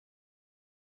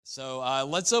So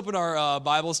let's open our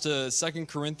Bibles to 2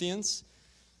 Corinthians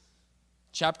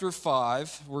chapter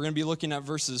 5. We're going to be looking at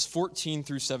verses 14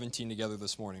 through 17 together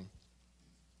this morning.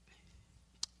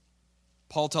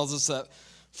 Paul tells us that,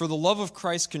 "For the love of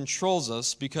Christ controls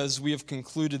us because we have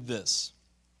concluded this,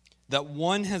 that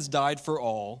one has died for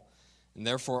all, and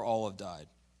therefore all have died.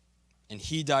 And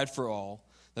he died for all,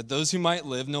 that those who might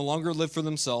live no longer live for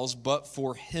themselves, but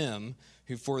for him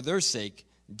who for their sake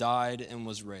died and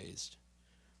was raised.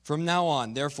 From now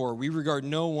on, therefore, we regard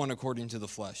no one according to the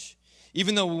flesh.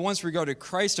 Even though we once regarded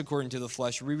Christ according to the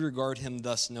flesh, we regard him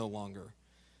thus no longer.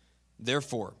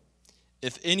 Therefore,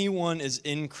 if anyone is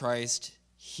in Christ,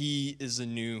 he is a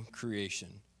new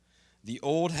creation. The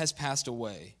old has passed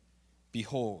away.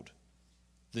 Behold,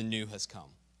 the new has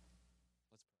come."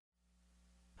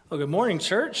 Well, good morning,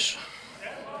 church.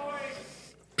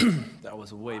 That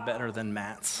was way better than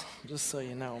Matt's, just so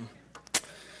you know.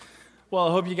 Well,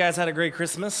 I hope you guys had a great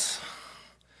Christmas.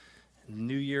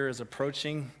 New Year is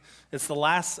approaching. It's the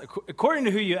last, according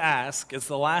to who you ask, it's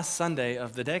the last Sunday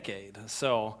of the decade.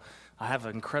 So I have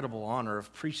an incredible honor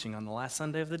of preaching on the last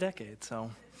Sunday of the decade.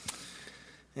 So,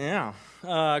 yeah.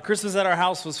 Christmas at our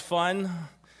house was fun.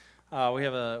 We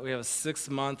have a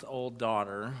 6-month-old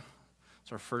daughter.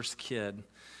 It's our first kid.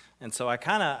 And so I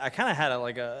kind of had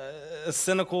a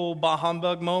cynical bah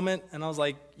humbug moment, and I was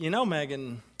like,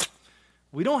 Megan,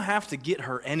 we don't have to get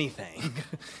her anything.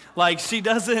 Like she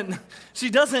doesn't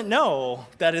know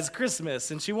that it's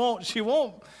Christmas, and she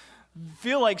won't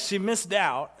feel like she missed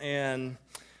out. And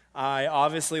I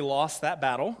obviously lost that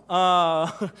battle.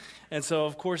 And so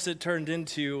of course it turned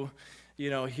into,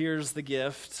 here's the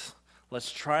gift.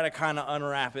 Let's try to kind of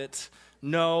unwrap it.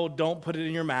 No, don't put it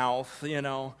in your mouth.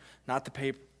 Not the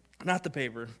paper. Not the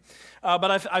paper.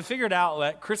 But I figured out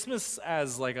that Christmas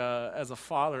as a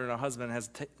father and a husband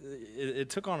it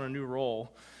took on a new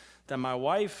role, that my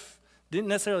wife didn't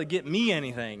necessarily get me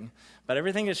anything, but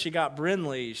everything that she got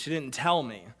Brindley, she didn't tell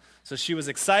me. So she was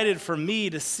excited for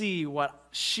me to see what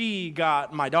she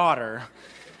got my daughter.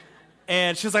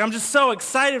 And she was like, "I'm just so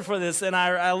excited for this." And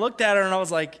I looked at her and I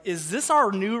was like, "Is this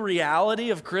our new reality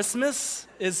of Christmas?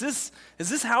 Is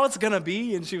this how it's going to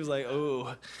be?" And she was like,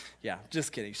 "Oh, yeah,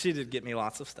 just kidding." She did get me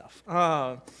lots of stuff.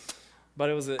 But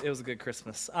it was a good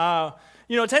Christmas.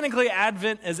 Technically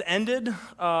Advent has ended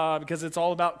because it's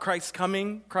all about Christ's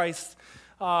coming.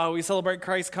 We celebrate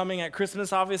Christ's coming at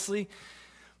Christmas, obviously.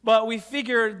 But we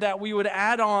figured that we would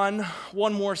add on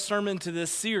one more sermon to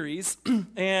this series,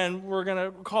 and we're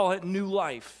going to call it New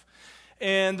Life.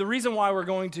 And the reason why we're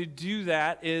going to do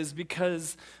that is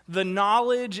because the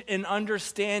knowledge and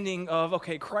understanding of,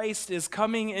 Christ is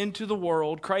coming into the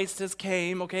world. Christ has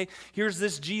came, here's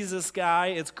this Jesus guy.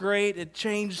 It's great. It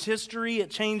changed history.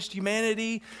 It changed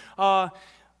humanity.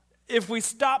 If we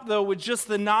stop, though, with just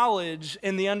the knowledge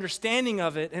and the understanding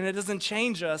of it, and it doesn't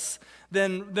change us,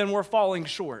 then we're falling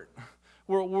short.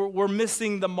 We're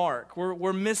missing the mark.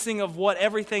 We're missing of what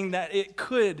everything that it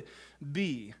could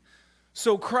be.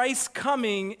 So Christ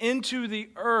coming into the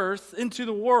earth, into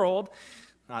the world,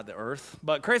 not the earth,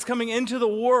 but Christ coming into the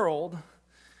world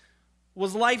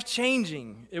was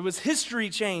life-changing. It was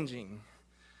history-changing.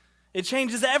 It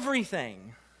changes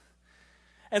everything.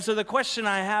 And so the question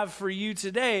I have for you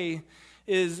today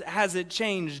is, has it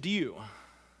changed you?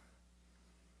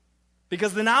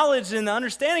 Because the knowledge and the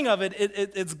understanding of it,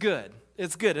 it's good.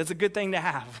 It's good. It's a good thing to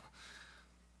have.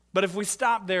 But if we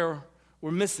stop there,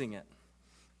 we're missing it.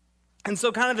 And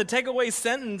so kind of the takeaway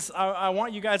sentence I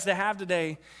want you guys to have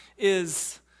today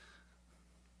is,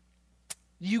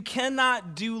 you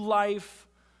cannot do life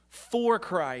for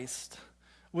Christ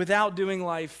without doing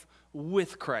life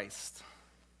with Christ.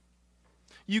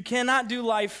 You cannot do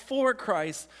life for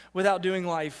Christ without doing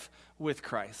life with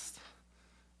Christ.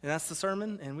 And that's the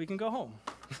sermon, and we can go home.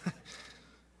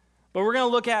 But we're going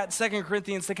to look at 2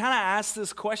 Corinthians to kind of ask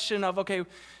this question of,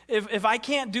 if I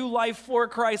can't do life for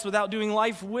Christ without doing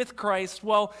life with Christ,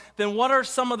 well, then what are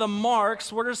some of the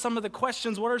marks? What are some of the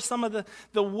questions? What are some of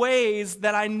the ways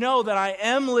that I know that I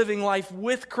am living life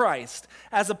with Christ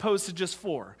as opposed to just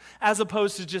for, as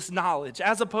opposed to just knowledge,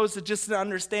 as opposed to just an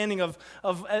understanding of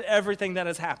everything that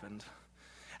has happened?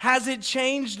 Has it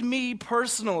changed me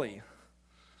personally?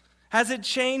 Has it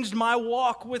changed my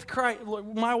walk with Christ,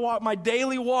 my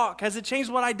daily walk? Has it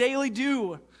changed what I daily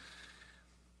do?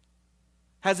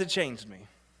 Has it changed me?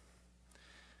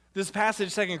 This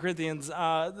passage, 2 Corinthians,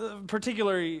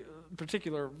 particular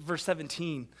verse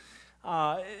 17,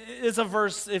 It's a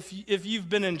verse, if you've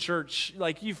been in church,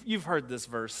 like you've heard this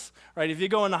verse, right? If you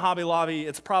go into Hobby Lobby,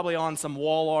 it's probably on some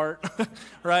wall art,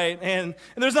 right? And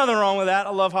there's nothing wrong with that.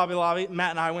 I love Hobby Lobby.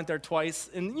 Matt and I went there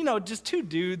twice. And, just two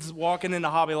dudes walking into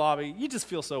Hobby Lobby, you just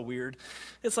feel so weird.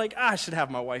 It's like, I should have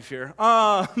my wife here.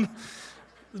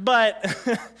 But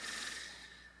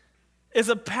it's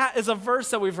a verse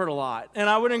that we've heard a lot. And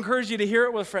I would encourage you to hear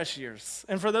it with fresh ears.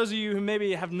 And for those of you who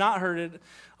maybe have not heard it,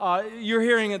 you're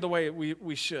hearing it the way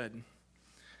we should.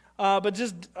 But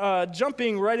just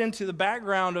jumping right into the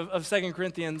background of 2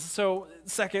 Corinthians. So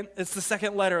it's the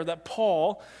second letter that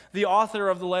Paul, the author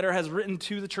of the letter, has written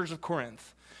to the church of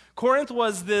Corinth. Corinth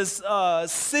was this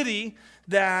city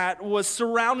that was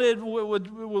surrounded with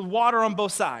water on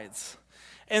both sides.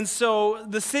 And so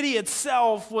the city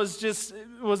itself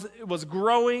was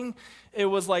growing. It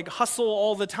was like hustle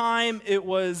all the time. It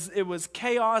was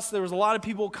chaos. There was a lot of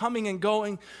people coming and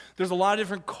going. There's a lot of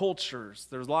different cultures.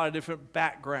 There's a lot of different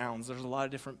backgrounds. There's a lot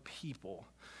of different people.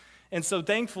 And so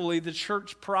thankfully, the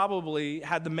church probably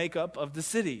had the makeup of the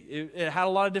city. It had a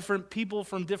lot of different people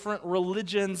from different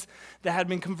religions that had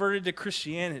been converted to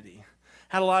Christianity.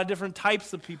 Had a lot of different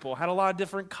types of people. Had a lot of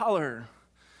different color.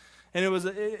 And it was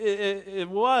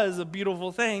a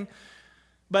beautiful thing.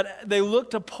 But they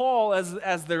looked to Paul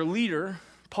as their leader.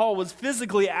 Paul was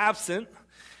physically absent.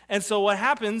 And so what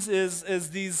happens is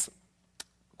these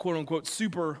quote-unquote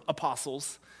super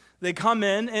apostles, they come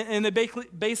in and they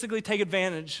basically take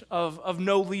advantage of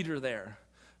no leader there.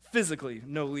 Physically,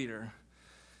 no leader.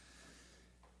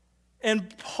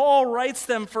 And Paul writes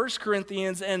them 1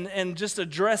 Corinthians and just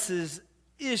addresses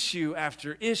issue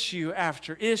after issue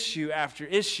after issue after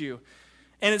issue.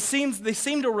 And they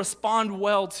seem to respond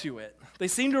well to it. They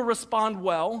seem to respond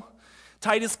well.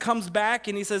 Titus comes back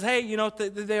and he says, hey,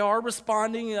 they are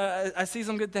responding. I see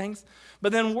some good things.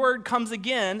 But then word comes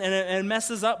again and it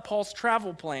messes up Paul's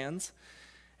travel plans.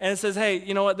 And it says, hey,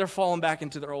 you know what? They're falling back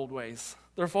into their old ways.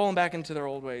 They're falling back into their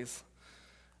old ways.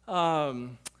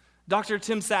 Dr.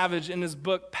 Tim Savage, in his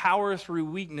book, Power Through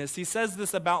Weakness, he says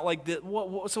this about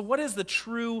so what is the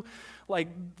true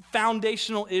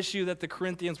foundational issue that the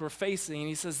Corinthians were facing? And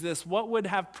he says this: what would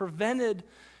have prevented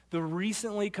the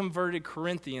recently converted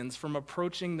Corinthians from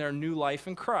approaching their new life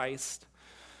in Christ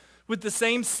with the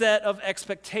same set of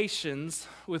expectations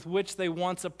with which they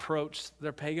once approached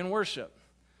their pagan worship?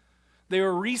 They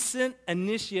were recent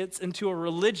initiates into a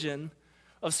religion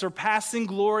of surpassing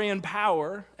glory and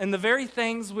power, and the very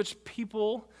things which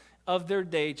people of their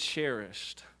day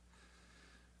cherished.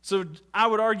 So I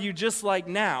would argue, just like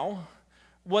now,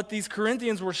 what these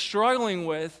Corinthians were struggling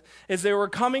with is they were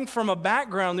coming from a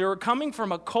background, they were coming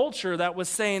from a culture that was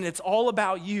saying it's all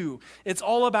about you, it's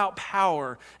all about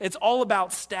power, it's all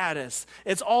about status,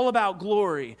 it's all about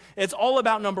glory, it's all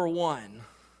about number one.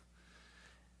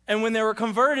 And when they were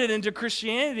converted into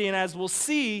Christianity, and as we'll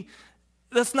see,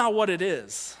 that's not what it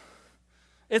is.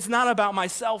 It's not about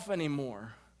myself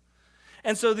anymore.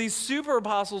 And so these super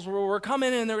apostles were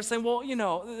coming in and they were saying, well,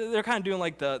 they're kind of doing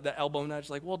like the elbow nudge,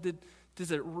 like, well,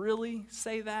 does it really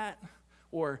say that?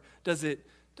 Or does it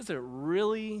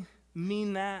really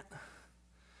mean that?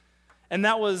 And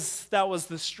that was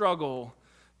the struggle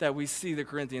that we see the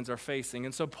Corinthians are facing.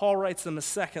 And so Paul writes them a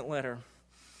second letter.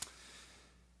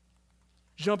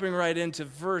 Jumping right into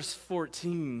verse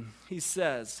 14, he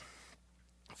says,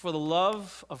 for the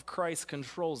love of Christ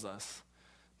controls us,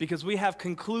 because we have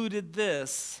concluded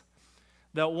this,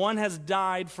 that one has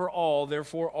died for all,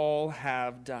 therefore all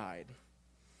have died.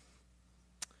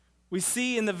 We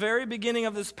see in the very beginning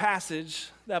of this passage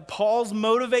that Paul's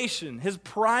motivation, his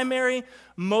primary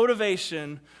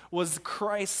motivation, was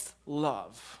Christ's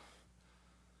love.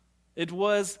 It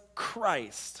was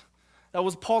Christ. That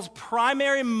was Paul's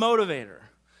primary motivator.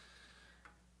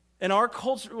 In our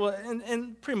culture,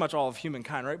 and pretty much all of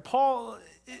humankind, right? Paul,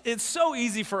 it's so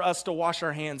easy for us to wash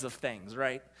our hands of things,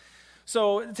 right?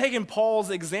 So taking Paul's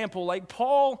example, like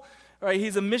Paul, right?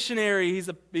 He's a missionary, he's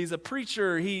a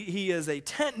preacher, he is a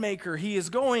tent maker, he's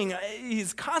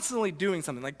constantly doing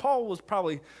something. Like Paul was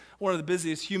probably one of the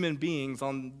busiest human beings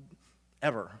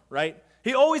ever, right?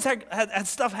 He always had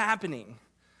stuff happening.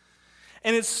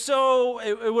 And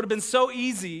it would have been so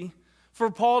easy for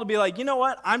Paul to be like, you know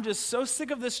what? I'm just so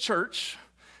sick of this church.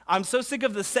 I'm so sick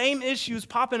of the same issues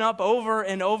popping up over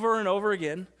and over and over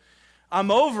again. I'm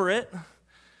over it,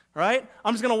 right?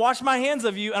 I'm just going to wash my hands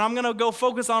of you, and I'm going to go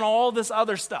focus on all this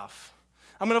other stuff.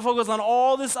 I'm going to focus on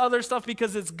all this other stuff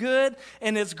because it's good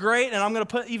and it's great, and I'm going to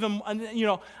put even,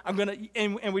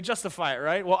 and we justify it,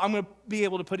 right? Well, I'm going to be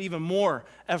able to put even more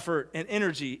effort and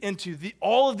energy into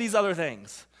all of these other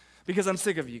things because I'm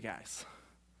sick of you guys.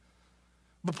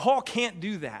 But Paul can't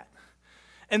do that.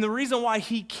 And the reason why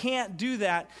he can't do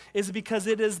that is because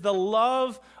it is the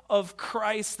love of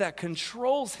Christ that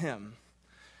controls him.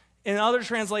 In other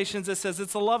translations, it says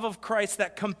it's the love of Christ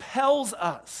that compels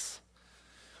us.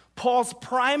 Paul's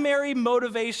primary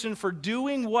motivation for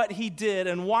doing what he did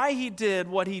and why he did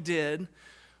what he did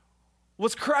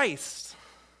was Christ.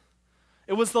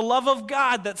 It was the love of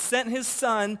God that sent his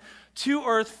son to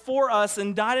earth for us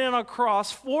and died on a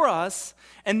cross for us,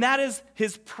 and that is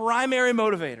his primary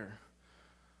motivator.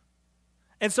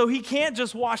 And so he can't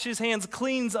just wash his hands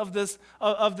clean of this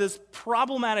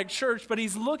problematic church, but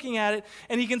he's looking at it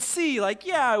and he can see, like,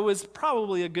 yeah, it was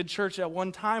probably a good church at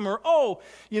one time, or, oh,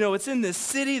 it's in this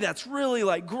city that's really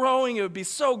like growing. It would be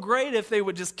so great if they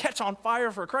would just catch on fire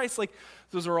for Christ. Like,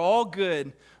 those are all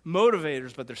good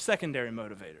motivators, but they're secondary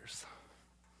motivators.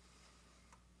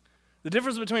 The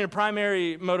difference between a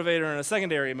primary motivator and a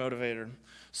secondary motivator.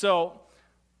 So,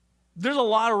 there's a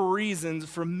lot of reasons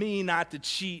for me not to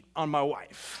cheat on my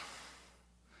wife,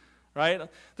 right?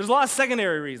 There's a lot of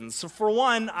secondary reasons. So for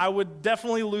one, I would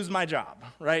definitely lose my job,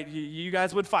 right? You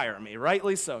guys would fire me,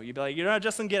 rightly so. You'd be like,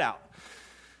 Justin, get out.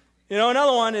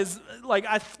 Another one is, like,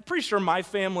 I'm pretty sure my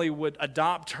family would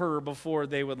adopt her before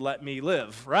they would let me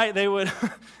live, right? They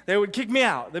would kick me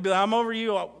out. They'd be like, I'm over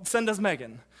you, send us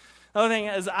Megan. Another thing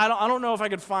is, I don't know if I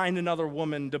could find another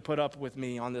woman to put up with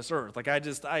me on this earth. Like, I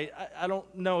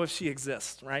don't know if she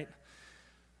exists, right?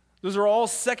 Those are all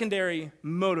secondary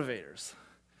motivators.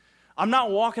 I'm not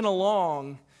walking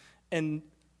along and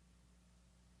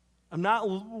I'm not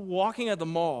walking at the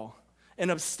mall and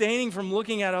abstaining from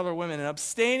looking at other women and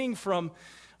abstaining from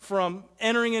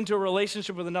entering into a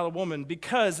relationship with another woman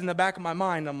because in the back of my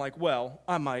mind, I'm like, well,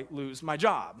 I might lose my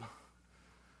job,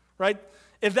 right?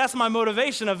 If that's my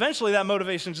motivation, eventually that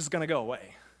motivation is just going to go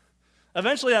away.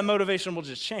 Eventually that motivation will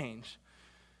just change.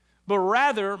 But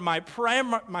rather, my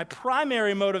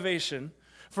primary motivation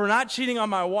for not cheating on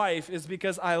my wife is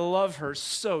because I love her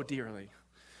so dearly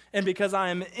and because I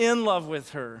am in love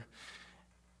with her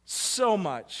so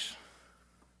much.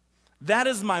 That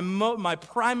is my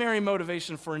primary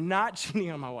motivation for not cheating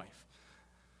on my wife.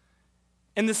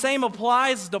 And the same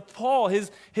applies to Paul.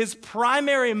 His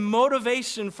primary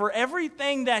motivation for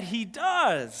everything that he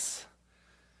does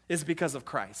is because of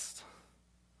Christ.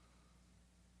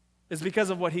 It's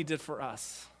because of what he did for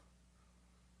us.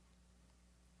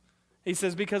 He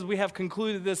says, because we have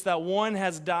concluded this, that one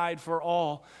has died for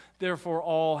all, therefore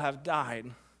all have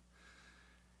died.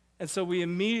 And so we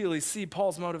immediately see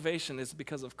Paul's motivation is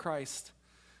because of Christ.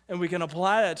 And we can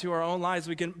apply that to our own lives.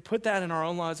 We can put that in our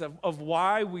own lives of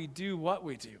why we do what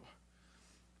we do.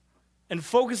 And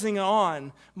focusing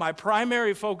on my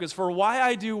primary focus for why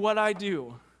I do what I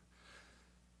do.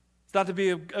 It's not to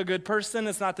be a good person.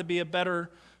 It's not to be a better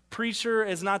preacher.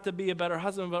 It's not to be a better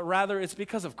husband. But rather, it's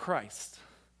because of Christ.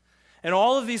 And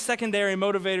all of these secondary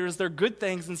motivators, they're good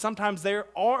things. And sometimes they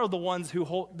are the ones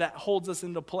that holds us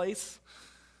into place.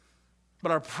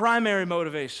 But our primary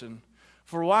motivation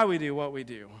for why we do what we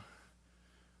do,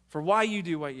 for why you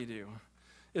do what you do,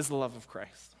 is the love of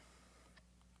Christ.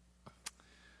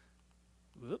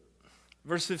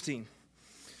 Verse 15.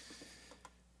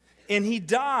 And he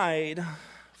died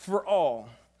for all,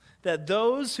 that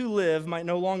those who live might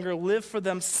no longer live for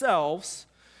themselves,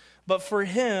 but for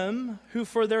him who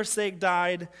for their sake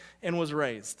died and was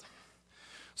raised.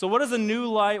 So what does a new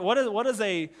life, what does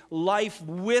a life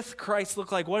with Christ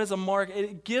look like? What is a mark?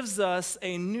 It gives us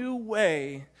a new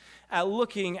way at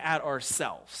looking at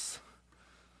ourselves.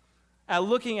 At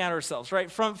looking at ourselves, right?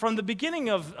 From the beginning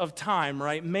of time,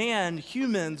 right?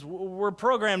 Humans, we're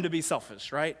programmed to be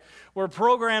selfish, right? We're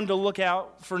programmed to look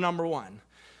out for number one.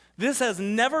 This has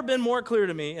never been more clear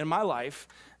to me in my life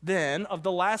than of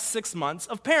the last 6 months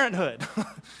of parenthood.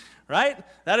 Right?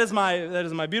 That is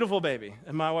my beautiful baby.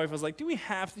 And my wife was like, do we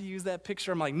have to use that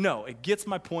picture? I'm like, no, it gets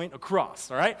my point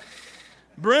across, all right?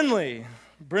 Brynlee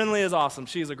is awesome.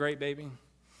 She's a great baby.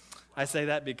 I say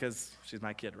that because she's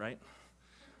my kid, right?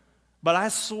 But I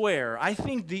swear, I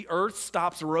think the earth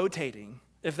stops rotating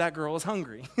if that girl is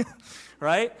hungry,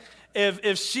 right?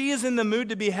 If she is in the mood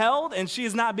to be held and she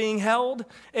is not being held,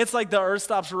 it's like the earth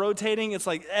stops rotating. It's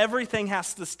like everything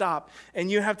has to stop. And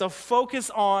you have to focus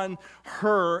on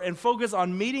her and focus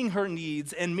on meeting her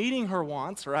needs and meeting her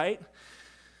wants, right?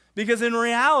 Because in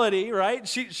reality, right,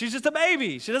 she's just a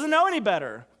baby. She doesn't know any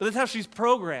better. But that's how she's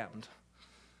programmed.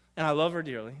 And I love her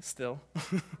dearly still.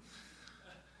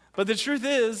 But the truth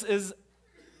is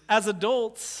as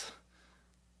adults,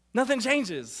 nothing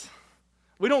changes.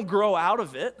 We don't grow out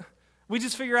of it. We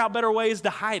just figure out better ways to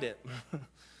hide it.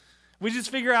 We just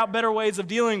figure out better ways of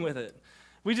dealing with it.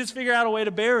 We just figure out a way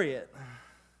to bury it.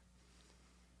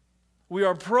 We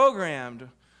are programmed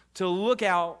to look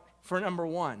out for number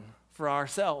one, for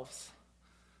ourselves.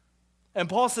 And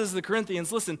Paul says to the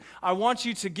Corinthians, listen, I want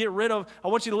you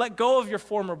to let go of your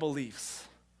former beliefs.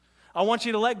 I want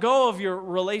you to let go of your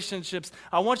relationships.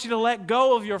 I want you to let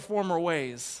go of your former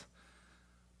ways.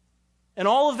 And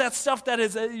all of that stuff that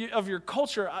is of your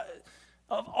culture,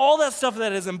 of all that stuff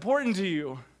that is important to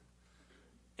you,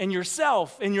 and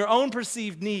yourself, and your own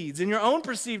perceived needs, and your own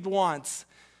perceived wants,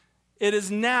 it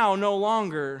is now no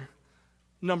longer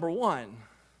number one.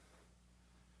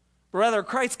 Rather,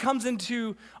 Christ comes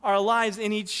into our lives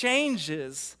and he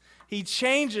changes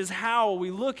how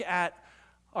we look at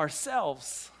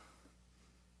ourselves.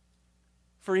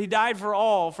 For he died for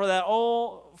all,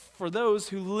 for those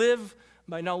who live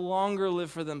might no longer live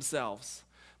for themselves,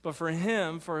 but for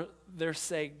him, for their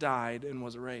sake, died and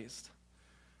was raised.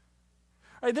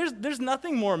 Right, there's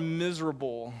nothing more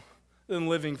miserable than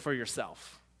living for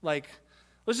yourself. Like,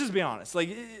 let's just be honest.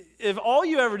 Like, if all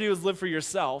you ever do is live for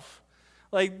yourself,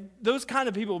 like, those kind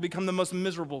of people become the most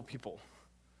miserable people,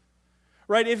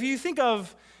 right? If you think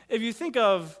of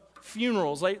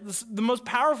funerals, like the most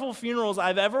powerful funerals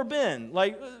I've ever been,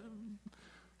 like,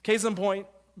 case in point,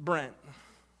 Brent,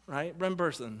 right? Brent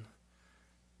Burson.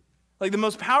 Like, the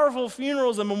most powerful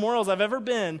funerals and memorials I've ever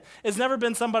been, it's never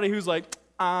been somebody who's like,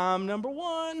 I'm number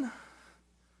one.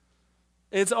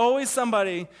 It's always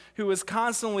somebody who is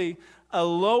constantly a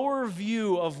lower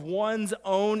view of one's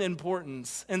own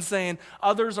importance and saying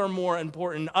others are more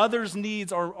important, others'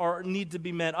 needs need to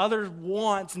be met, others'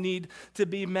 wants need to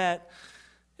be met.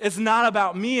 It's not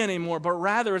about me anymore, but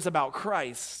rather it's about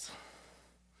Christ.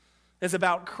 It's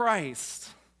about Christ.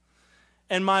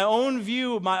 And my own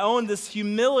view, this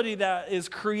humility that is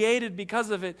created because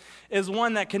of it is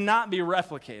one that cannot be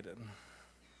replicated.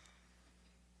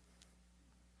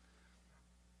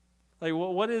 Like,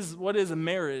 what is a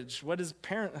marriage? What is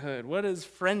parenthood? What is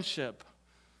friendship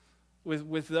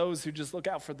with those who just look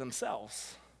out for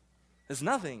themselves? It's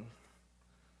nothing.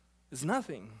 It's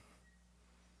nothing.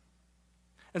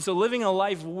 And so living a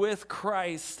life with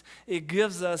Christ, it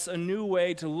gives us a new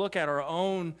way to look at our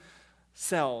own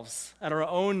selves, at our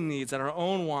own needs, at our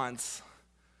own wants,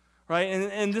 right?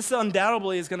 And this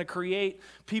undoubtedly is going to create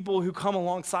people who come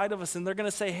alongside of us, and they're going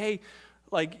to say, hey,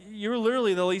 like, you're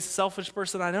literally the least selfish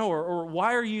person I know, or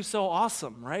why are you so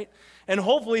awesome, right? And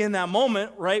hopefully in that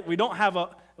moment, right, we don't have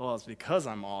it's because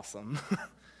I'm awesome.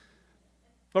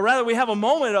 But rather we have a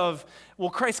moment of, well,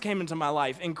 Christ came into my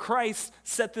life, and Christ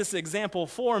set this example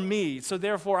for me, so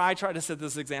therefore I try to set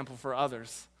this example for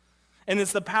others. And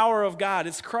it's the power of God.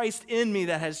 It's Christ in me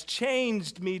that has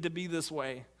changed me to be this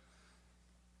way.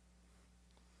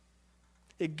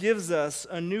 It gives us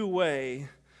a new way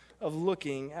of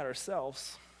looking at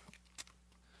ourselves.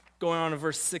 Going on to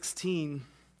verse 16, it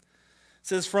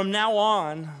says, from now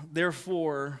on,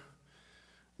 therefore,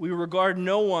 we regard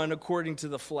no one according to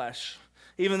the flesh.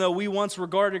 Even though we once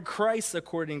regarded Christ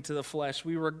according to the flesh,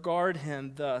 we regard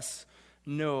him thus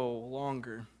no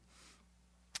longer.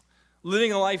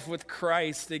 Living a life with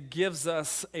Christ, it gives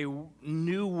us a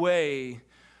new way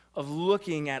of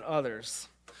looking at others.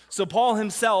 So Paul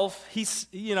himself, we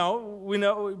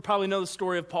probably know the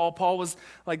story of Paul. Paul was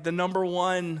like the number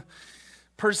one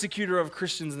persecutor of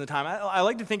Christians in the time. I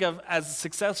like to think of as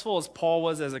successful as Paul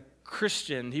was as a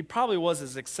Christian, he probably was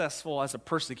as successful as a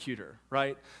persecutor,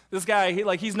 right? This guy,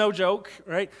 he's no joke,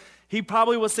 right? He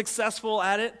probably was successful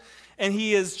at it, and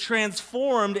he is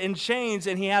transformed and changed,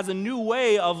 and he has a new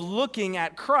way of looking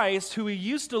at Christ, who he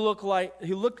used to look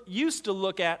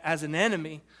at as an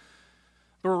enemy.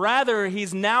 But rather,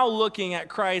 he's now looking at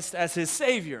Christ as his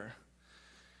Savior.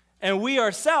 And we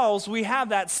ourselves, we have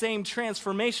that same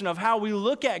transformation of how we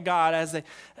look at God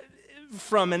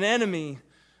from an enemy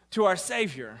to our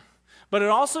Savior. But it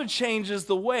also changes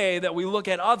the way that we look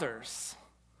at others.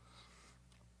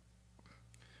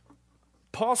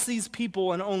 Paul sees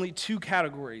people in only two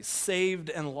categories, saved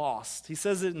and lost. He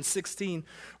says it in 16,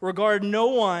 we regard no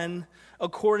one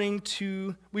according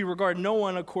to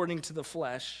the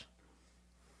flesh.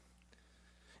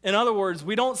 In other words,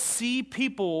 we don't see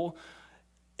people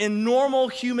in normal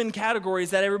human categories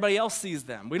that everybody else sees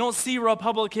them. We don't see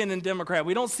Republican and Democrat.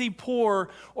 We don't see poor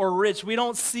or rich. We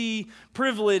don't see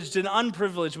privileged and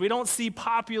unprivileged. We don't see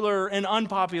popular and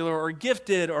unpopular, or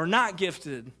gifted or not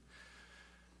gifted.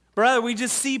 But rather, we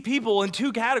just see people in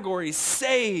two categories,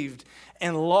 saved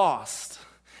and lost.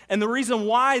 And the reason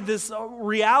why this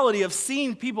reality of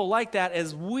seeing people like that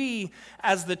is we,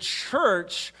 as the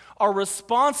church, are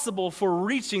responsible for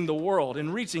reaching the world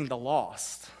and reaching the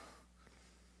lost.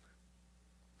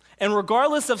 And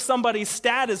regardless of somebody's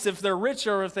status, if they're rich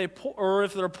or if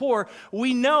they're poor,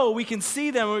 we know, we can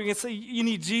see them and we can say, you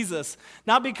need Jesus.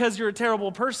 Not because you're a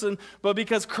terrible person, but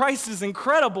because Christ is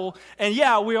incredible. And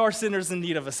yeah, we are sinners in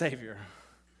need of a Savior.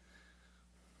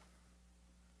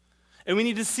 And we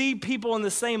need to see people in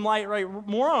the same light, right?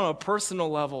 More on a personal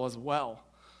level as well.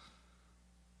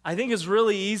 I think it's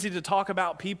really easy to talk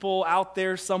about people out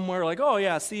there somewhere like, oh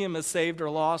yeah, see them as saved or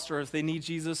lost, or if they need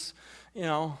Jesus, you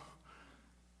know.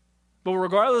 But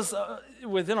regardless,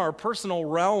 within our personal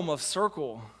realm of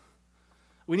circle,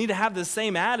 we need to have the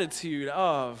same attitude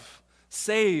of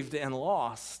saved and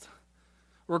lost,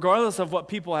 regardless of what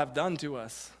people have done to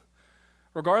us,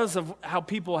 regardless of how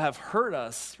people have hurt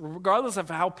us, regardless of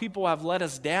how people have let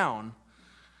us down.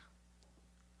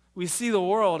 We see the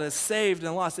world as saved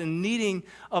and lost and needing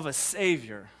of a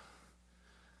Savior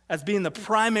as being the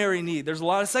primary need. There's a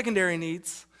lot of secondary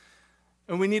needs,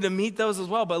 and we need to meet those as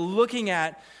well. But looking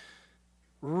at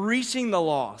reaching the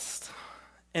lost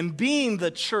and being the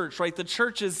church, right? The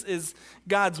church is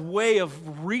God's way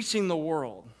of reaching the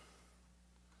world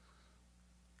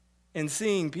and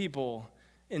seeing people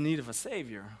in need of a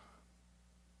Savior.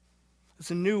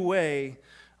 It's a new way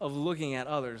of looking at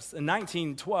others. In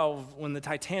 1912, when the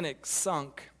Titanic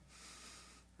sunk,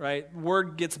 right,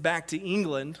 word gets back to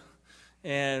England,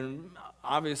 and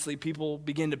obviously people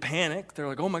begin to panic. They're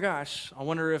like, oh my gosh, I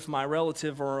wonder if my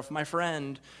relative or if my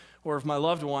friend or if my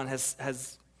loved one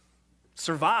has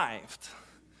survived.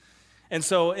 And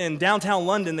so in downtown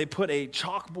London, they put a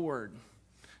chalkboard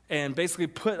and basically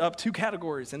put up two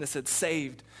categories, and it said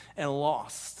saved and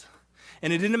lost.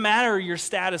 And it didn't matter your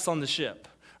status on the ship.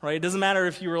 Right? It doesn't matter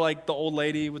if you were like the old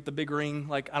lady with the big ring,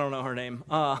 like, I don't know her name.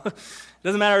 It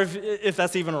doesn't matter if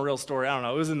that's even a real story. I don't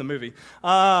know. It was in the movie.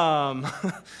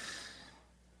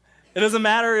 It doesn't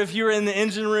matter if you were in the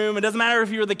engine room. It doesn't matter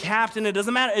if you were the captain. It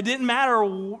doesn't matter. It didn't matter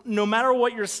no matter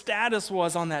what your status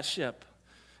was on that ship.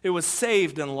 It was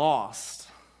saved and lost.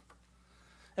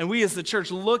 And we as the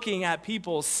church looking at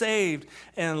people saved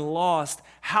and lost,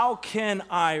 how can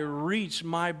I reach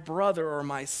my brother or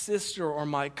my sister or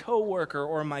my coworker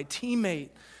or my teammate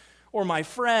or my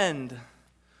friend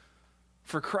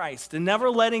for Christ? And never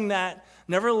letting that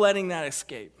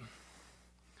escape.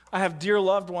 I have dear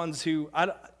loved ones who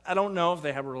I don't know if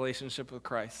they have a relationship with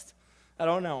Christ. I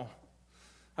don't know.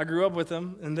 I grew up with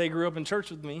them and they grew up in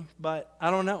church with me, but I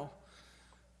don't know.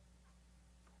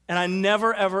 And I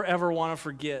never, ever, ever want to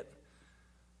forget.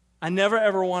 I never,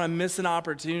 ever want to miss an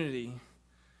opportunity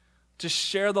to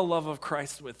share the love of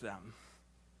Christ with them.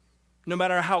 No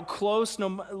matter how close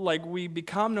we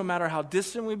become, no matter how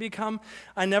distant we become,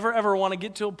 I never, ever want to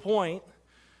get to a point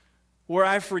where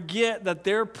I forget that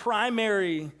their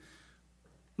primary,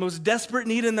 most desperate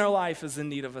need in their life is in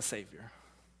need of a Savior.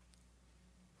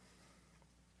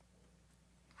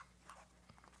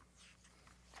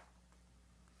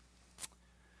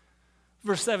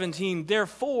 Verse 17,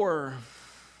 therefore,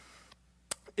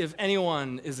 if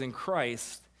anyone is in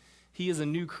Christ, he is a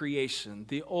new creation.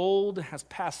 The old has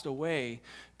passed away.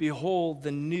 Behold,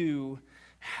 the new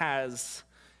has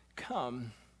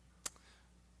come.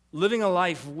 Living a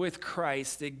life with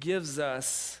Christ, it gives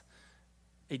us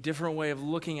a different way of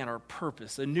looking at our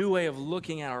purpose, a new way of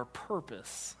looking at our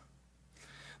purpose.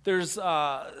 There's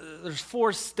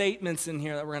 4 statements in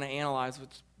here that we're going to analyze,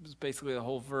 which is basically the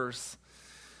whole verse.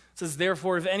 It says,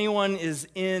 therefore, if anyone is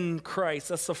in Christ,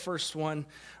 that's the first one.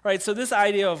 Right, so this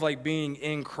idea of like being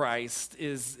in Christ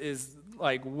is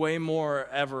like way more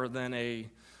ever than a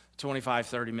 25,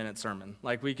 30-minute sermon.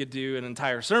 Like we could do an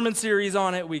entire sermon series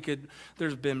on it.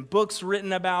 There's been books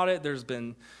written about it. There's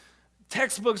been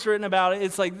textbooks written about it.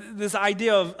 It's like this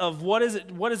idea of what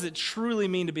does it truly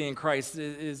mean to be in Christ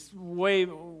is way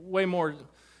more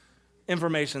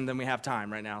information than we have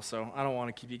time right now, so I don't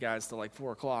want to keep you guys to like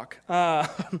 4 o'clock.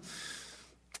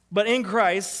 But in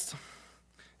Christ,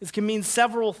 this can mean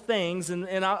several things,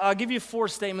 and I'll give you 4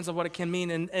 statements of what it can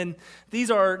mean, and these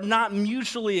are not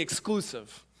mutually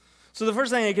exclusive. So the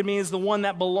first thing it could mean is the one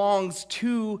that belongs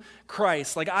to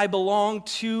Christ. Like, I belong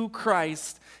to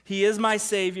Christ. He is my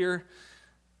Savior.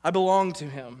 I belong to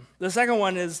him. The second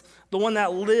one is the one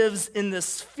that lives in the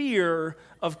sphere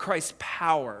of Christ's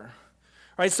power.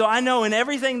 Right, so I know in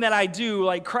everything that I do,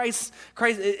 like Christ,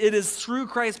 it is through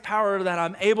Christ's power that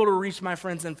I'm able to reach my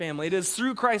friends and family. It is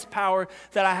through Christ's power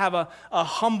that I have a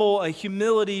humble, a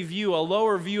humility view, a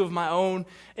lower view of my own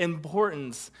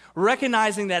importance,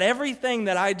 recognizing that everything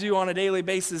that I do on a daily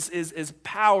basis is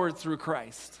powered through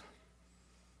Christ.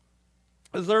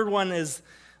 The third one is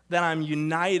that I'm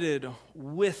united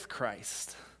with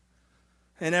Christ.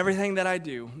 And everything that I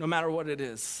do, no matter what it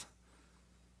is,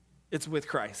 it's with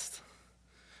Christ.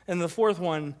 And the fourth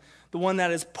one, the one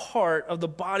that is part of the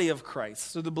body of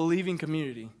Christ, so the believing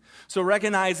community. So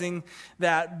recognizing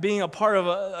that being a part of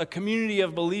a community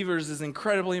of believers is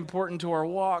incredibly important to our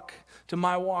walk, to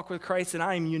my walk with Christ, and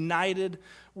I am united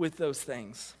with those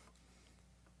things.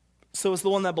 So it's the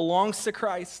one that belongs to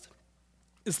Christ.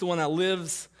 It's the one that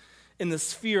lives in the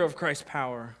sphere of Christ's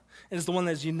power. And it's the one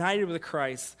that is united with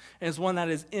Christ. And it's one that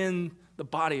is in the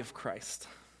body of Christ.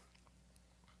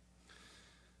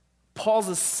 Paul's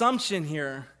assumption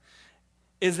here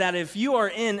is that if you are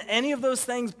in any of those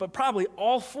things, but probably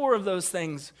all four of those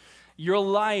things, your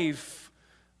life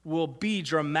will be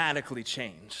dramatically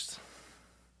changed.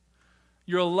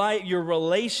 Your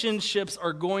relationships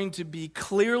are going to be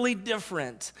clearly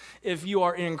different if you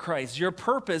are in Christ. Your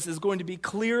purpose is going to be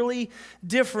clearly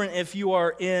different if you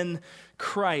are in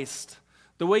Christ.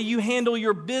 The way you handle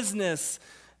your business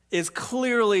is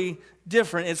clearly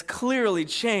different. It's clearly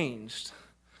changed.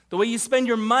 The way you spend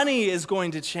your money is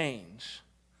going to change.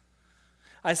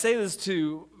 I say this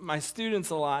to my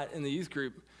students a lot in the youth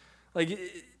group. Like,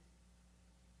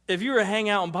 if you were to hang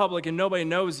out in public and nobody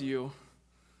knows you,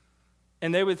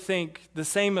 and they would think the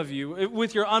same of you,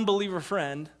 with your unbeliever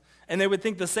friend, and they would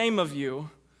think the same of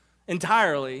you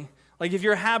entirely, like if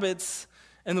your habits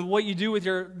and what you do with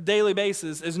your daily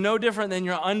basis is no different than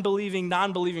your unbelieving,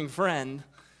 non-believing friend,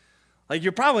 like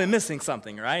you're probably missing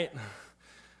something, right?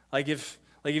 Like if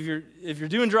you're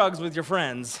doing drugs with your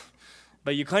friends,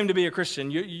 but you claim to be a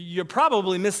Christian, you're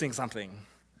probably missing something.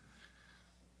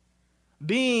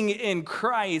 Being in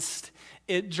Christ,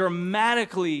 it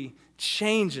dramatically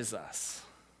changes us.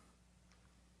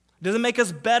 It doesn't make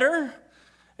us better.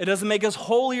 It doesn't make us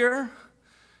holier.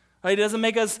 Right? It doesn't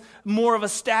make us more of a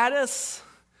status,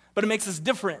 but it makes us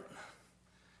different.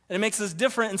 And it makes us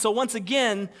different. And so once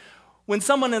again, when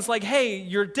someone is like, hey,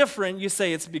 you're different, you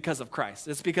say it's because of Christ.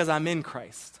 It's because I'm in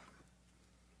Christ.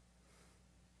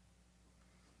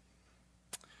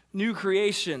 New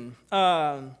creation.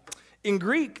 In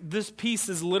Greek, this piece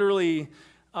is literally,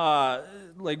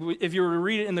 like if you were to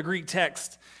read it in the Greek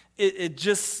text, it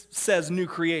just says new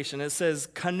creation. It says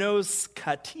kanos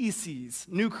katesis,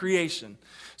 new creation.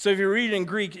 So if you read it in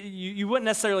Greek, you wouldn't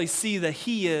necessarily see that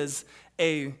he is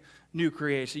a new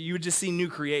creation. You would just see new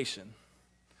creation.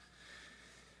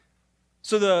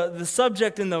 So the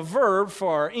subject and the verb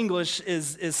for our English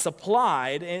is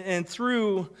supplied, and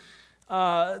through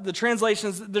the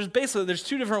translations, there's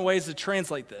two different ways to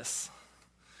translate this.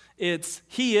 It's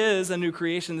he is a new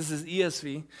creation. This is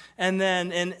ESV. And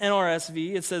then in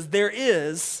NRSV, it says there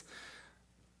is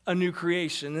a new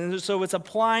creation. And so it's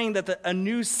applying that a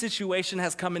new situation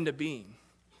has come into being.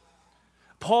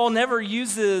 Paul never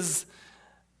uses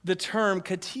the term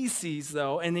katesis,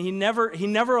 though, and he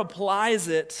never applies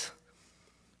it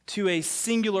to a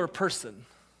singular person.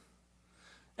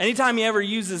 Anytime he ever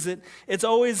uses it,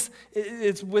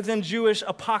 it's within Jewish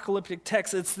apocalyptic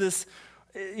texts. It's this,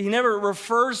 he never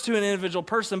refers to an individual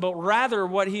person, but rather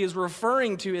what he is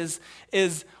referring to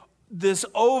is this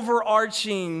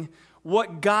overarching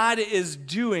what God is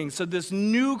doing. So this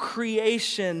new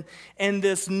creation and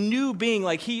this new being,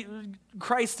 like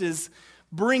Christ is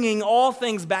bringing all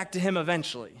things back to him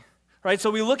eventually. Right,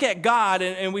 so we look at God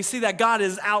and we see that God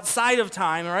is outside of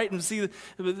time, right? And we see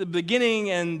the beginning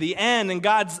and the end, and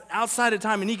God's outside of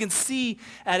time, and he can see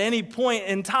at any point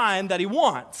in time that he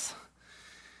wants.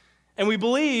 And we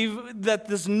believe that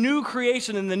this new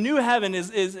creation and the new heaven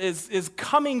is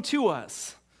coming to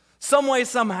us some way,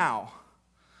 somehow.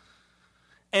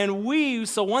 And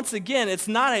so once again, it's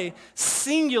not a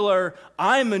singular,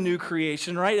 I'm a new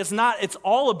creation, right? It's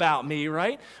all about me,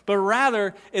 right? But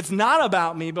rather, it's not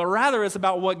about me, but rather it's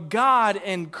about what God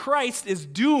and Christ is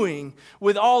doing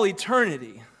with all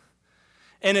eternity.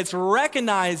 And it's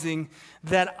recognizing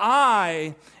that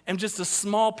I am just a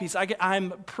small piece.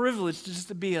 I'm privileged just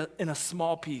to be in a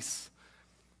small piece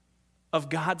of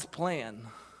God's plan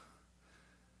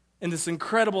and this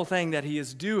incredible thing that he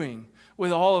is doing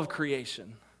with all of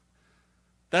creation.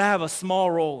 That I have a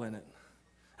small role in it.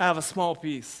 I have a small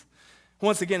piece.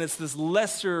 Once again, it's this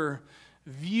lesser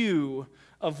view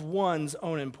of one's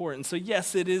own importance. So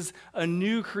yes, it is a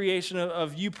new creation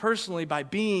of you personally by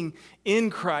being in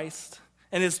Christ,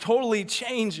 and it's totally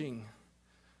changing.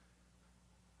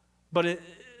 But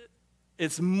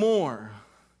it's more.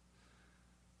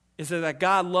 It's that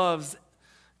God loves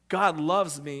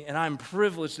me, and I'm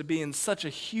privileged to be in such a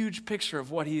huge picture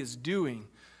of what he is doing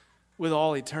with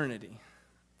all eternity.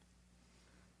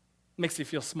 Makes you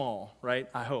feel small, right?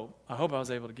 I hope I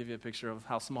was able to give you a picture of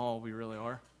how small we really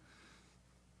are.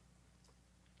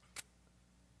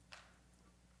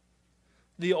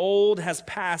 The old has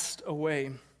passed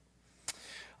away.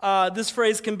 This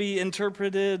phrase can be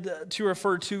interpreted to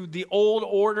refer to the old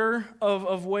order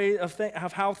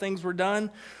of how things were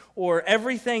done, or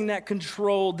everything that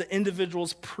controlled the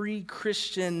individual's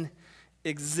pre-Christian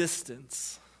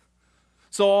existence.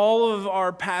 So all of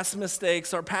our past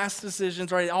mistakes, our past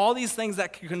decisions, right, all these things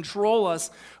that can control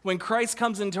us, when Christ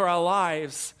comes into our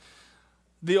lives,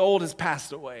 the old has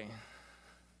passed away.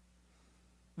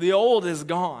 The old is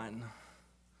gone.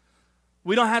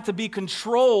 We don't have to be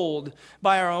controlled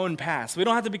by our own past. We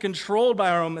don't have to be controlled by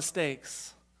our own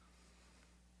mistakes.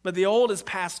 But the old has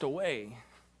passed away.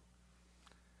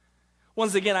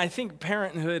 Once again, I think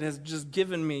parenthood has just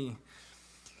given me,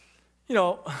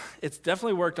 it's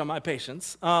definitely worked on my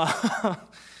patience, but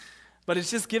it's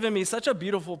just given me such a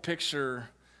beautiful picture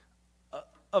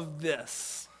of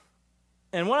this.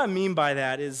 And what I mean by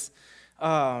that is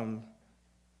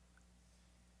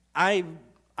I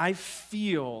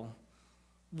feel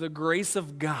the grace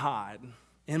of God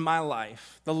in my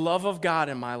life, the love of God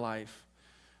in my life,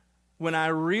 when I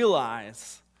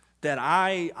realize that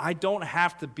I don't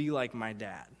have to be like my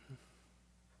dad,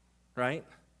 right?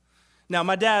 Now,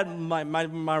 my dad,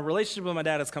 my relationship with my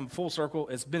dad has come full circle.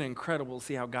 It's been incredible to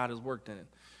see how God has worked in it.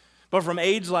 But from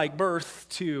age like birth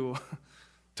to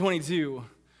 22,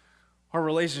 our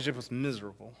relationship was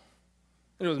miserable.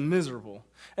 It was miserable.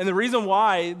 And the reason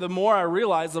why, the more I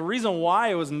realized, the reason why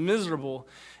it was miserable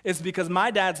is because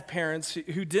my dad's parents,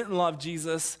 who didn't love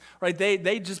Jesus, right,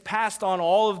 they just passed on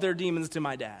all of their demons to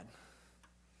my dad.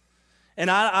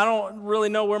 And I don't really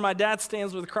know where my dad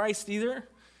stands with Christ either.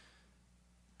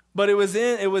 But it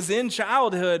was in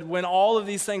childhood when all of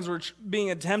these things were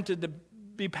being attempted to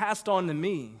be passed on to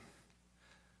me.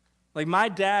 Like my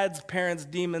dad's parents'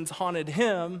 demons haunted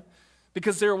him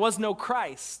because there was no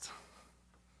Christ.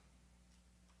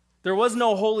 There was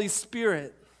no Holy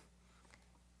Spirit.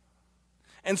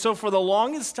 And so for the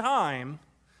longest time,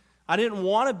 I didn't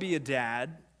want to be a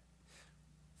dad.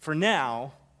 For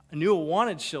now, I knew I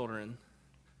wanted children.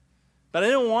 But I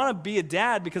didn't want to be a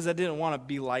dad because I didn't want to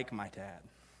be like my dad.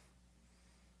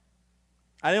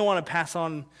 I didn't want to pass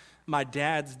on my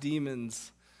dad's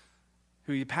demons,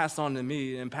 who he passed on to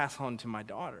me, and pass on to my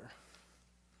daughter.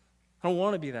 I don't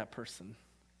want to be that person.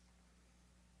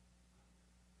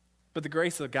 But the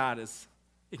grace of God is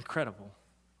incredible.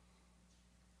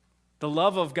 The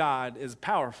love of God is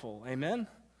powerful. Amen?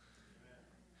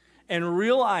 And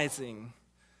realizing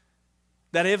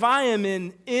that if I am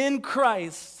in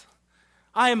Christ,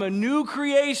 I am a new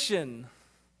creation.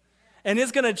 And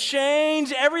it's going to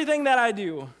change everything that I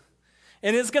do.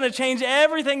 And it's going to change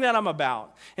everything that I'm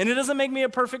about. And it doesn't make me a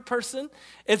perfect person.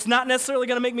 It's not necessarily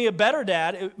going to make me a better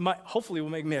dad. It hopefully will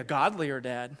make me a godlier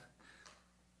dad.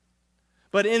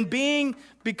 But in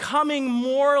becoming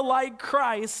more like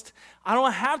Christ, I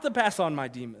don't have to pass on my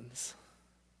demons.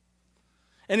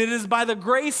 And it is by the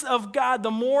grace of God,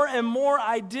 the more and more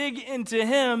I dig into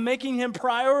Him, making Him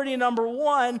priority number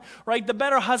one, right, the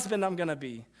better husband I'm going to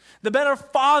be, the better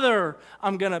father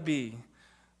I'm going to be,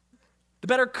 the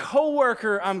better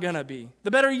coworker I'm going to be,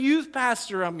 the better youth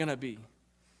pastor I'm going to be.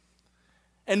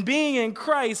 And being in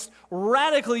Christ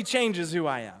radically changes who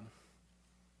I am.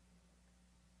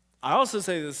 I also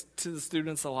say this to the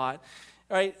students a lot,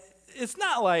 right? It's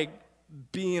not like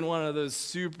being one of those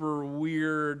super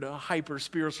weird,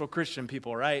 hyper-spiritual Christian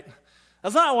people, right?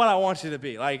 That's not what I want you to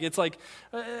be. Like, it's like,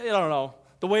 I don't know,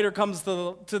 the waiter comes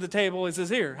to the table, he says,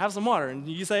 here, have some water. And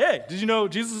you say, hey, did you know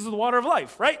Jesus is the water of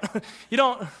life, right? You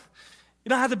don't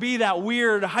have to be that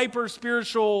weird,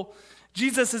 hyper-spiritual,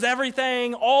 Jesus is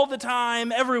everything, all the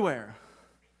time, everywhere.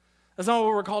 That's not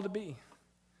what we're called to be.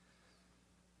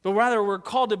 But rather, we're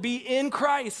called to be in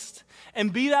Christ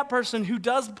and be that person who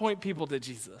does point people to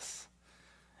Jesus.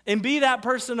 And be that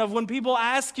person of when people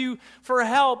ask you for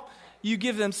help, you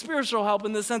give them spiritual help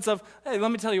in the sense of, hey, let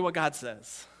me tell you what God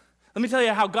says. Let me tell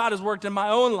you how God has worked in my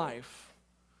own life.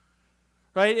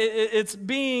 Right? It's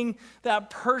being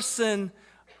that person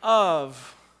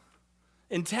of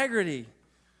integrity.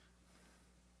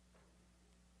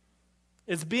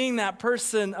 It's being that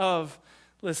person of,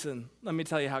 listen, let me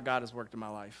tell you how God has worked in my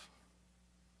life.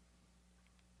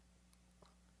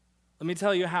 Let me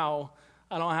tell you how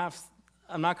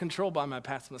I'm not controlled by my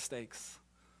past mistakes.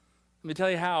 Let me tell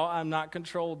you how I'm not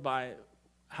controlled by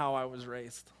how I was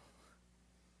raised.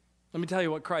 Let me tell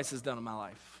you what Christ has done in my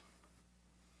life.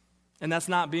 And that's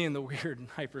not being the weird and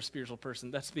hyper-spiritual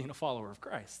person. That's being a follower of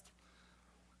Christ.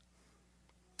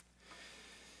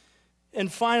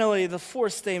 And finally, the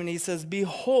fourth statement, he says,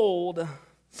 behold,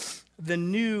 the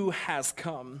new has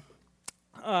come.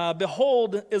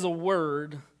 Behold is a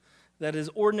word that is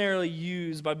ordinarily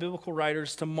used by biblical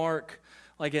writers to mark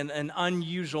like an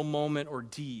unusual moment or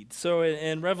deed. So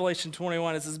in Revelation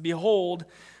 21, it says, "Behold,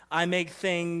 I make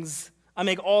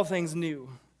all things new."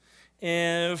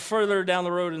 And further down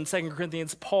the road in 2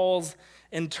 Corinthians, Paul's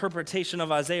interpretation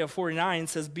of Isaiah 49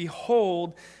 says,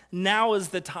 "Behold, now is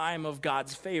the time of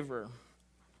God's favor.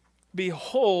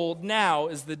 Behold, now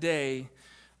is the day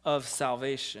of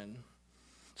salvation."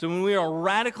 So when we are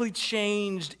radically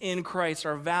changed in Christ,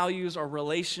 our values, our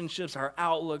relationships, our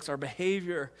outlooks, our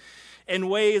behavior, in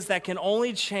ways that can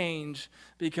only change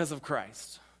because of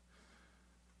Christ.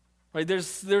 Right?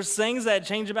 There's things that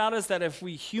change about us that if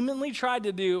we humanly tried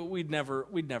to do, we'd never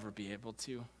be able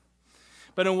to.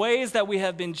 But in ways that we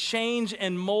have been changed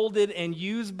and molded and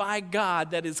used by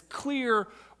God, that is clear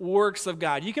works of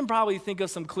God. You can probably think of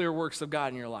some clear works of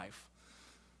God in your life.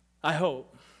 I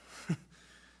hope.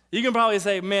 You can probably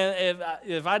say, man,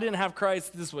 if I didn't have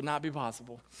Christ, this would not be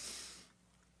possible.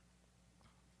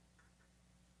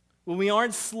 When we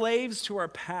aren't slaves to our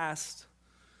past,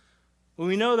 when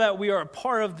we know that we are a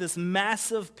part of this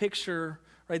massive picture,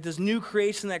 right, this new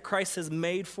creation that Christ has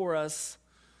made for us,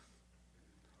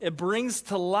 it brings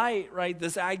to light, right,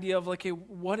 this idea of like, hey,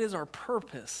 what is our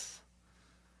purpose?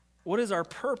 What is our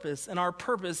purpose? And our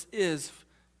purpose is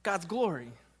God's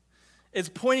glory. It's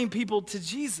pointing people to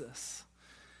Jesus.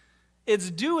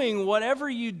 It's doing whatever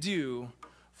you do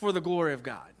for the glory of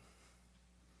God.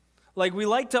 Like, we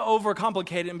like to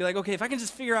overcomplicate it and be like, okay, if I can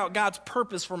just figure out God's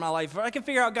purpose for my life, if I can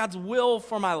figure out God's will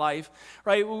for my life,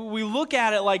 right? We look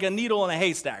at it like a needle in a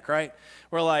haystack, right?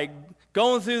 We're like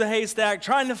going through the haystack,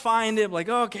 trying to find it, like,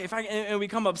 oh, okay, and we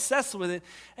become obsessed with it,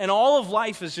 and all of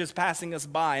life is just passing us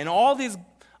by, and all these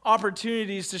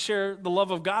opportunities to share the love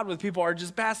of God with people are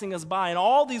just passing us by, and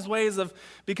all these ways of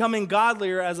becoming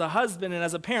godlier as a husband and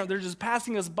as a parent, they're just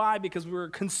passing us by because we were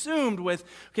consumed with,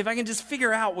 okay, if I can just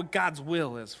figure out what God's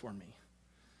will is for me,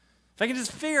 if I can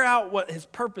just figure out what his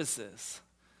purpose is,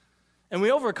 and we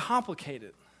overcomplicate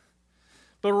it.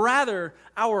 But rather,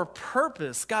 our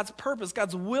purpose,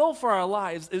 God's will for our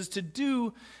lives is to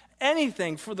do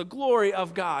anything for the glory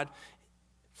of God,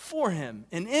 for him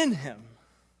and in him.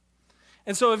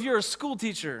 And so if you're a school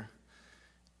teacher,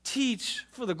 teach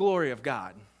for the glory of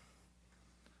God.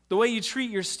 The way you treat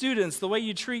your students, the way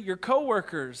you treat your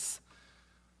coworkers,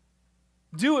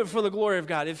 do it for the glory of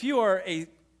God. If you are an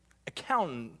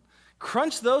accountant,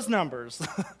 crunch those numbers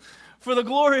for the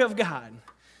glory of God.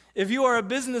 If you are a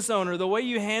business owner, the way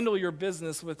you handle your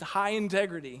business with high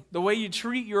integrity, the way you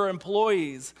treat your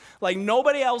employees like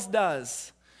nobody else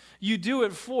does, you do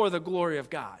it for the glory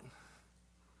of God.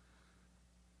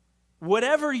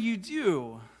 Whatever you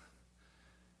do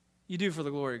for the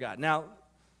glory of God. Now,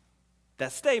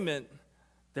 that statement,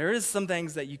 there is some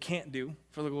things that you can't do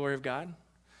for the glory of God,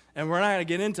 and we're not going to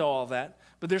get into all of that,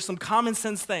 but there's some common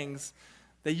sense things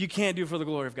that you can't do for the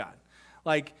glory of God.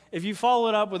 Like, if you follow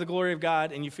it up with the glory of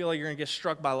God and you feel like you're going to get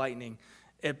struck by lightning,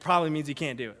 it probably means you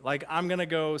can't do it. Like, I'm going to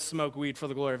go smoke weed for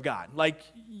the glory of God. Like,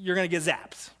 you're going to get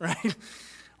zapped, right?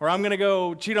 Or I'm going to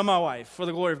go cheat on my wife for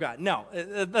the glory of God. No,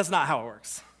 that's not how it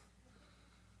works.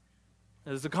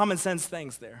 There's the common sense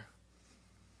things there.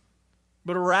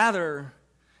 But rather,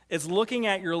 it's looking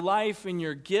at your life and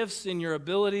your gifts and your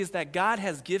abilities that God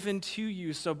has given to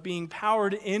you, so being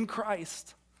powered in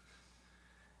Christ,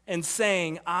 and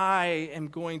saying, I am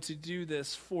going to do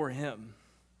this for him.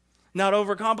 Not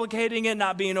overcomplicating it,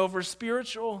 not being over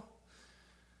spiritual,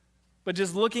 but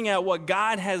just looking at what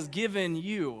God has given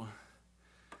you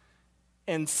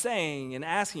and saying and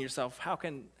asking yourself, how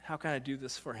can I do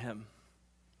this for him?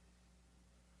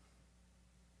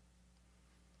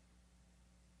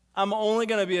 I'm only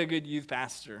going to be a good youth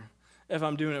pastor if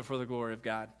I'm doing it for the glory of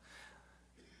God.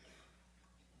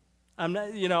 I'm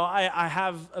not, I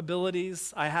have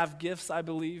abilities, I have gifts, I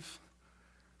believe,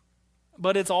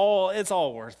 but it's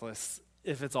all worthless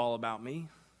if it's all about me.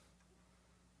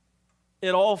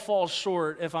 It all falls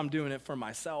short if I'm doing it for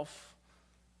myself.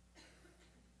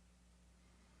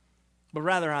 But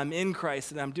rather, I'm in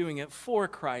Christ and I'm doing it for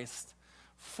Christ,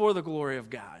 for the glory of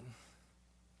God.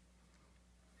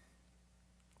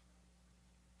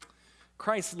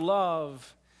 Christ's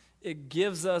love, it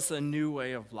gives us a new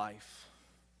way of life.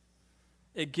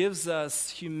 It gives us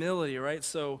humility, right?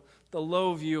 So the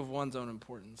low view of one's own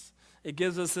importance. It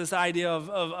gives us this idea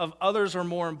of others are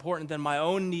more important than my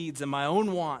own needs and my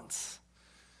own wants.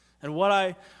 And what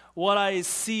I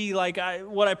see,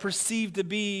 what I perceive to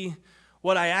be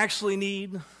what I actually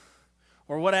need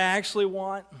or what I actually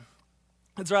want.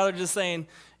 It's rather just saying,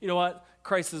 you know what?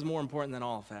 Christ is more important than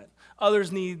all of that.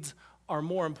 Others' needs are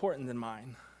more important than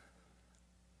mine.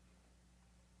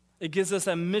 It gives us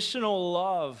a missional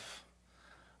love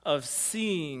of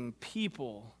seeing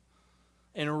people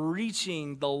and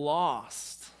reaching the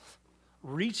lost,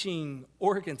 reaching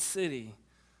Oregon City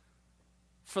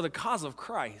for the cause of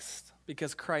Christ,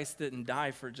 because Christ didn't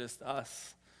die for just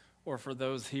us or for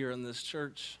those here in this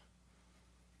church,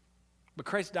 but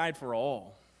Christ died for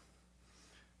all.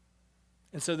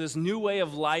 And so this new way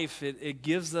of life, it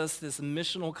gives us this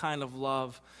missional kind of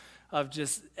love of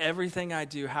just everything I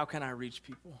do, how can I reach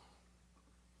people?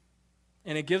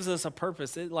 And it gives us a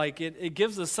purpose. It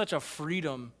gives us such a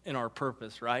freedom in our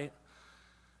purpose, right?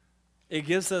 It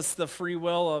gives us the free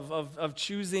will of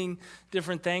choosing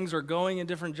different things or going in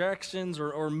different directions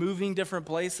or moving different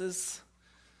places,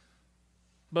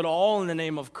 but all in the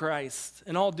name of Christ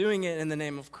and all doing it in the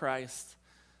name of Christ.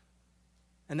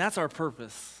 And that's our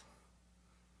purpose.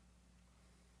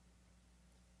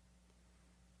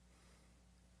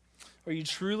 Are you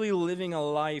truly living a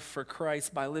life for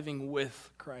Christ by living with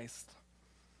Christ?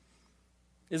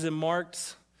 Is it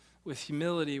marked with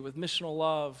humility, with missional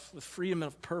love, with freedom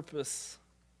of purpose?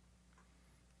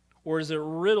 Or is it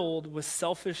riddled with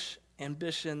selfish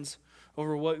ambitions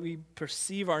over what we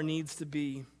perceive our needs to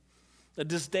be? A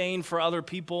disdain for other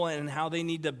people and how they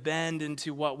need to bend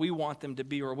into what we want them to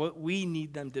be or what we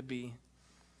need them to be?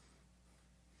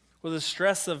 Or the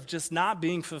stress of just not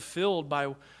being fulfilled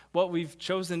by what we've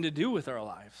chosen to do with our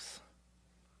lives,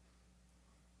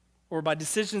 or by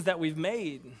decisions that we've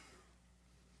made?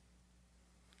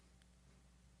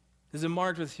 Is it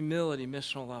marked with humility,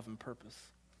 missional love, and purpose?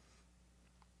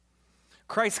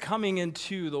 Christ coming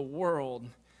into the world,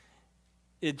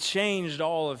 it changed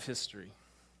all of history.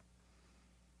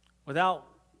 Without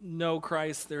no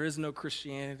Christ, there is no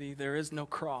Christianity, there is no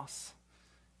cross.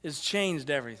 It's changed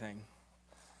everything.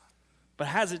 But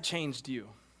has it changed you?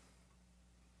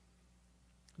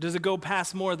 Does it go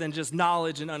past more than just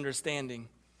knowledge and understanding?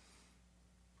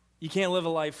 You can't live a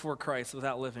life for Christ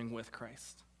without living with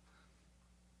Christ.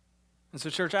 And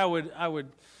so, church, I would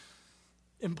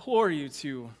implore you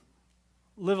to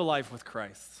live a life with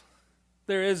Christ.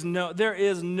 There is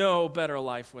no better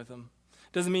life with him.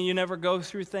 Doesn't mean you never go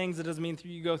through things. It doesn't mean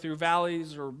you go through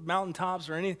valleys or mountaintops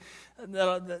or any.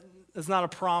 That's not a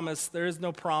promise. There is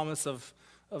no promise of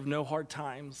no hard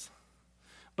times.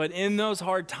 But in those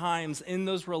hard times, in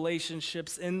those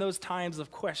relationships, in those times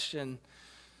of question,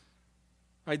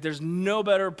 right, there's no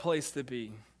better place to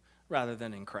be rather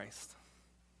than in Christ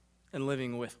and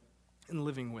living with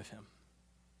him.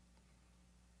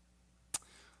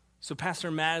 So Pastor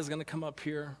Matt is going to come up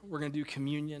here. We're going to do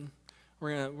communion.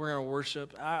 We're going to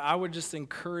worship. I would just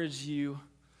encourage you.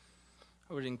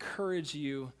 I would encourage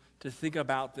you to think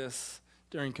about this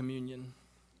during communion.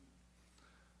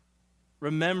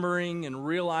 Remembering and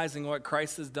realizing what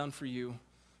Christ has done for you,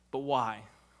 but why?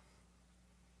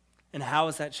 And how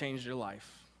has that changed your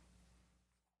life?